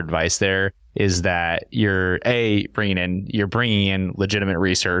conversation and your advice there is that you're bringing in legitimate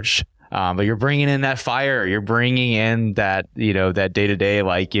research, but you're bringing in that fire. You're bringing in that that day to day,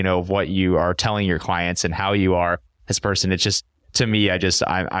 what you are telling your clients and how you are as a person. It's just, to me,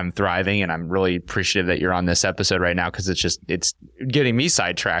 I'm thriving, and I'm really appreciative that you're on this episode right now, because it's getting me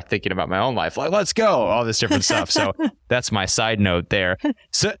sidetracked thinking about my own life. Like, let's go, all this different stuff. So that's my side note there.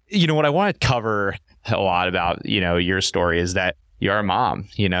 So, what I want to cover a lot about, your story is that you're a mom.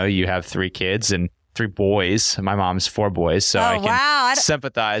 You have 3 kids and 3 boys. My mom's 4 boys, so I can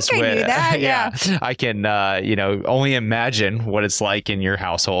sympathize with that. Yeah, I can only imagine what it's like in your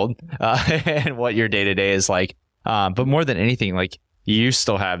household and what your day to day is like. But more than anything, you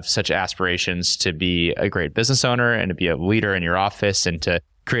still have such aspirations to be a great business owner and to be a leader in your office and to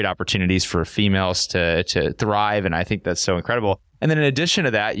create opportunities for females to thrive. And I think that's so incredible. And then in addition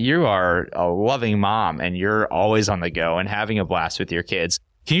to that, you are a loving mom and you're always on the go and having a blast with your kids.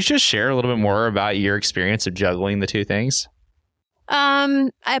 Can you just share a little bit more about your experience of juggling the two things?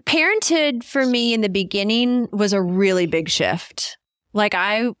 Parenthood for me in the beginning was a really big shift. Like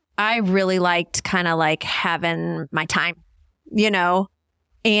I really liked kind of like having my time,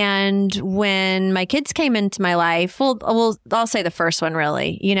 And when my kids came into my life, I'll say the first one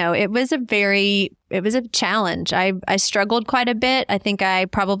really, it was a challenge. I struggled quite a bit. I think I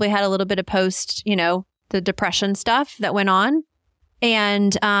probably had a little bit of post, the depression stuff that went on.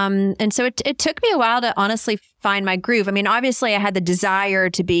 And so it took me a while to honestly find my groove. I mean, obviously I had the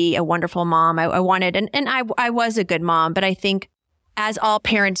desire to be a wonderful mom. I wanted, and I was a good mom, but I think as all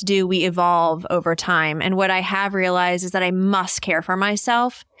parents do, we evolve over time. And what I have realized is that I must care for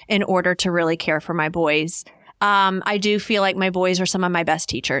myself in order to really care for my boys. I do feel like my boys are some of my best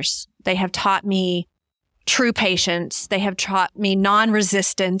teachers. They have taught me true patience. They have taught me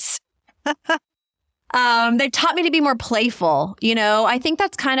non-resistance. They've taught me to be more playful. I think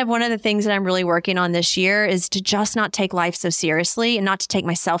that's kind of one of the things that I'm really working on this year is to just not take life so seriously and not to take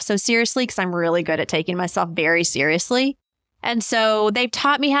myself so seriously because I'm really good at taking myself very seriously. And so they've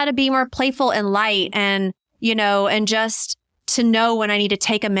taught me how to be more playful and light and, and just to know when I need to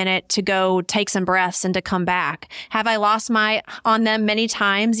take a minute to go take some breaths and to come back. Have I lost on them many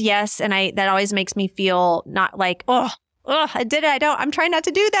times? Yes. And that always makes me feel not like, I did it. I'm trying not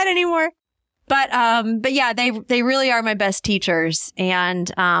to do that anymore. But yeah, they really are my best teachers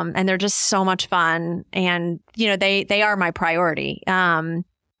and they're just so much fun and, they are my priority.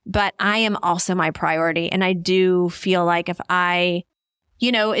 But I am also my priority. And I do feel like if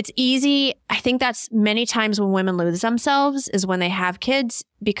it's easy. I think that's many times when women lose themselves is when they have kids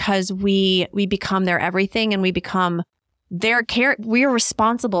because we become their everything and we become their care. We are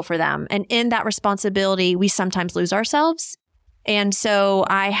responsible for them. And in that responsibility, we sometimes lose ourselves. And so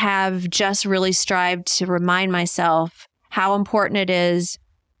I have just really strived to remind myself how important it is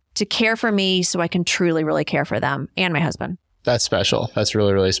to care for me so I can truly, really care for them and my husband. That's special. That's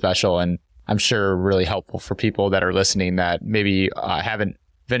really, really special. And I'm sure really helpful for people that are listening that maybe haven't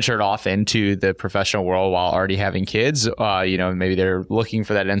ventured off into the professional world while already having kids. Maybe they're looking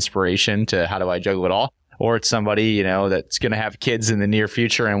for that inspiration to how do I juggle it all? Or it's somebody, that's going to have kids in the near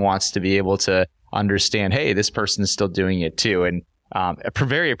future and wants to be able to understand, hey, this person is still doing it too. And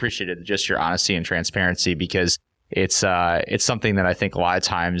very appreciative of just your honesty and transparency because it's something that I think a lot of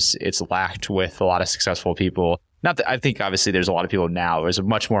times it's lacked with a lot of successful people. Not that I think obviously there's a lot of people now. There's a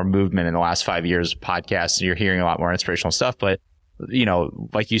much more movement in the last 5 years of podcasts and you're hearing a lot more inspirational stuff. But,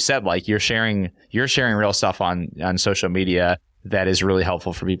 like you said, like you're sharing real stuff on social media that is really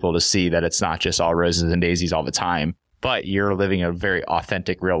helpful for people to see that it's not just all roses and daisies all the time. But you're living a very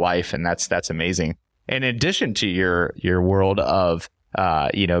authentic real life. And that's amazing. And in addition to your world of,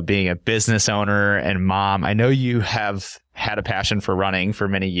 being a business owner and mom, I know you have had a passion for running for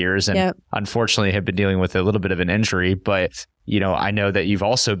many years and unfortunately have been dealing with a little bit of an injury. But, I know that you've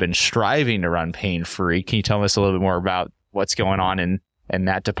also been striving to run pain-free. Can you tell us a little bit more about what's going on in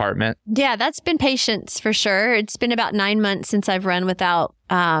that department? Yeah, that's been patience for sure. It's been about 9 months since I've run without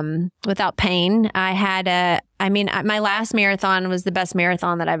pain. My last marathon was the best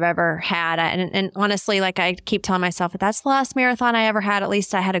marathon that I've ever had. And honestly, like I keep telling myself, if that's the last marathon I ever had, at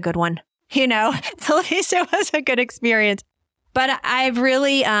least I had a good one. At least it was a good experience. But I've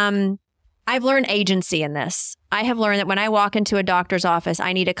really, I've learned agency in this. I have learned that when I walk into a doctor's office,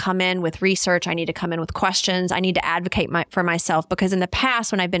 I need to come in with research. I need to come in with questions. I need to advocate for myself because in the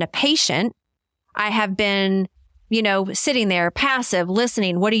past, when I've been a patient, I have been, sitting there passive,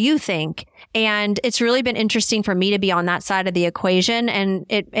 listening. What do you think? And it's really been interesting for me to be on that side of the equation. And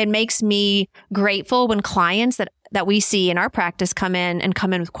it makes me grateful when clients that we see in our practice come in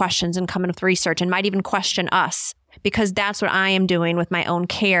with questions and come in with research and might even question us. Because that's what I am doing with my own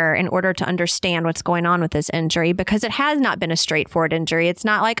care in order to understand what's going on with this injury, because it has not been a straightforward injury. It's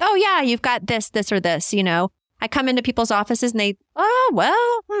not like, oh yeah, you've got this, or this, I come into people's offices and they,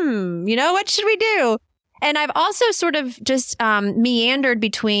 what should we do? And I've also sort of just meandered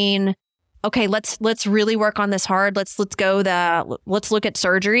between, okay, let's really work on this hard. Let's look at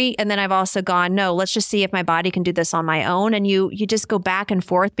surgery. And then I've also gone, no, let's just see if my body can do this on my own. And you just go back and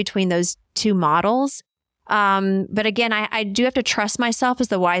forth between those two models. But again, I do have to trust myself as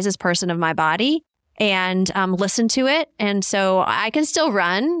the wisest person of my body and listen to it. And so I can still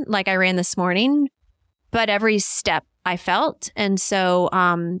run like I ran this morning, but every step I felt. And so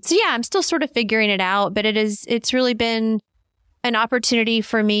yeah, I'm still sort of figuring it out, but it's really been an opportunity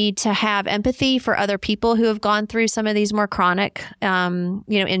for me to have empathy for other people who have gone through some of these more chronic,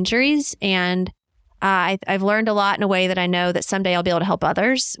 injuries. And I've learned a lot in a way that I know that someday I'll be able to help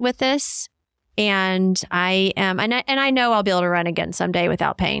others with this. And I know I'll be able to run again someday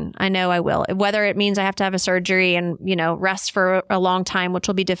without pain. I know I will. Whether it means I have to have a surgery and, rest for a long time, which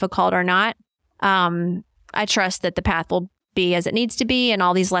will be difficult or not. I trust that the path will be as it needs to be. And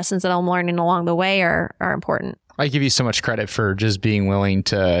all these lessons that I'm learning along the way are important. I give you so much credit for just being willing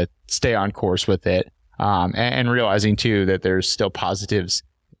to stay on course with it. And realizing too that there's still positives,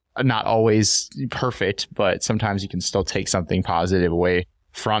 not always perfect, but sometimes you can still take something positive away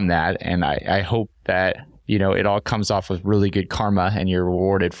from that. And I hope that, it all comes off with really good karma and you're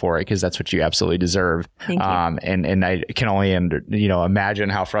rewarded for it, because that's what you absolutely deserve. Thank you. And I can only, imagine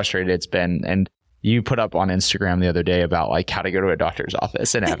how frustrated it's been. And you put up on Instagram the other day about like how to go to a doctor's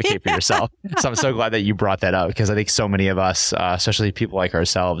office and advocate for yourself. So I'm so glad that you brought that up, because I think so many of us, especially people like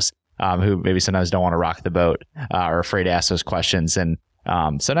ourselves, who maybe sometimes don't want to rock the boat, are afraid to ask those questions. And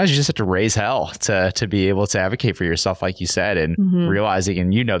sometimes you just have to raise hell to be able to advocate for yourself, like you said, and realizing,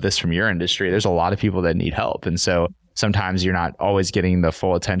 and this from your industry, there's a lot of people that need help. And so sometimes you're not always getting the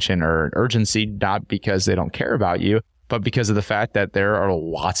full attention or urgency, not because they don't care about you, but because of the fact that there are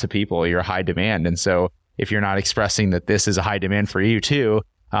lots of people, you're high demand. And so if you're not expressing that this is a high demand for you too,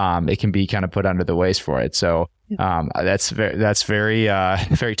 it can be kind of put under the waist for it. So that's very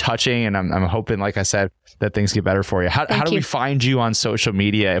very touching, and I'm hoping, like I said, that things get better for you. How do we find you on social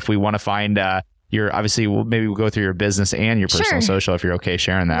media if we want to find your, obviously maybe we'll go through your business and your personal social, if you're okay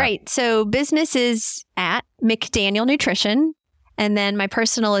sharing that. Right. So business is at McDaniel Nutrition, and then my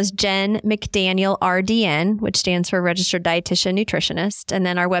personal is Jen McDaniel RDN, which stands for Registered Dietitian Nutritionist, and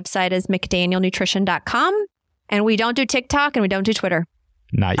then our website is mcdanielnutrition.com, and we don't do TikTok and we don't do Twitter.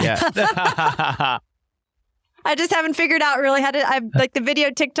 Not yet. I just haven't figured out really how to, I like the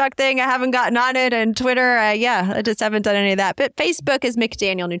video TikTok thing. I haven't gotten on it, and Twitter. I just haven't done any of that. But Facebook is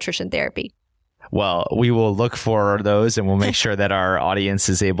McDaniel Nutrition Therapy. Well, we will look for those, and we'll make sure that our audience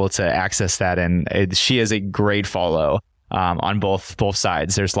is able to access that. And she is a great follow on both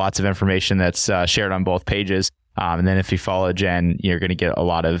sides. There's lots of information that's shared on both pages. And then if you follow Jen, you're going to get a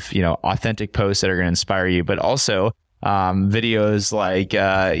lot of, authentic posts that are going to inspire you, but also videos like,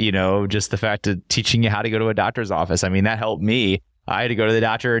 just the fact of teaching you how to go to a doctor's office. I mean, that helped me. I had to go to the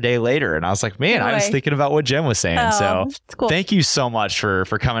doctor a day later, and I was like, man, I was thinking about what Jen was saying. So cool. Thank you so much for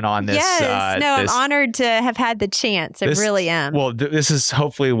coming on this. Yes, I'm honored to have had the chance. I really am. Well, this is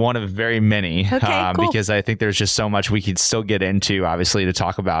hopefully one of very many, cool. Because I think there's just so much we could still get into, obviously, to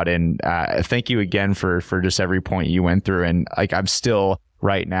talk about. And thank you again for just every point you went through. And like, I'm still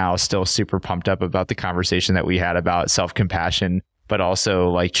right now, still super pumped up about the conversation that we had about self-compassion, but also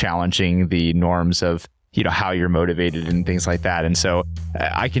like challenging the norms of, how you're motivated and things like that. And so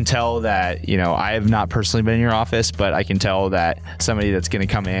I can tell that, I have not personally been in your office, but I can tell that somebody that's going to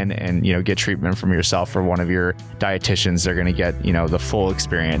come in and, get treatment from yourself or one of your dietitians, they're going to get, the full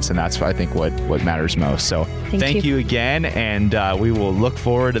experience. And that's, I think, what matters most. So thank you again. And we will look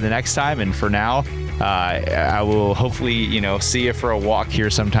forward to the next time. And for now, I will hopefully, see you for a walk here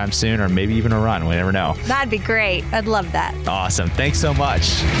sometime soon, or maybe even a run. We never know. That'd be great. I'd love that. Awesome. Thanks so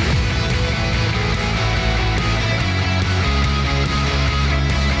much.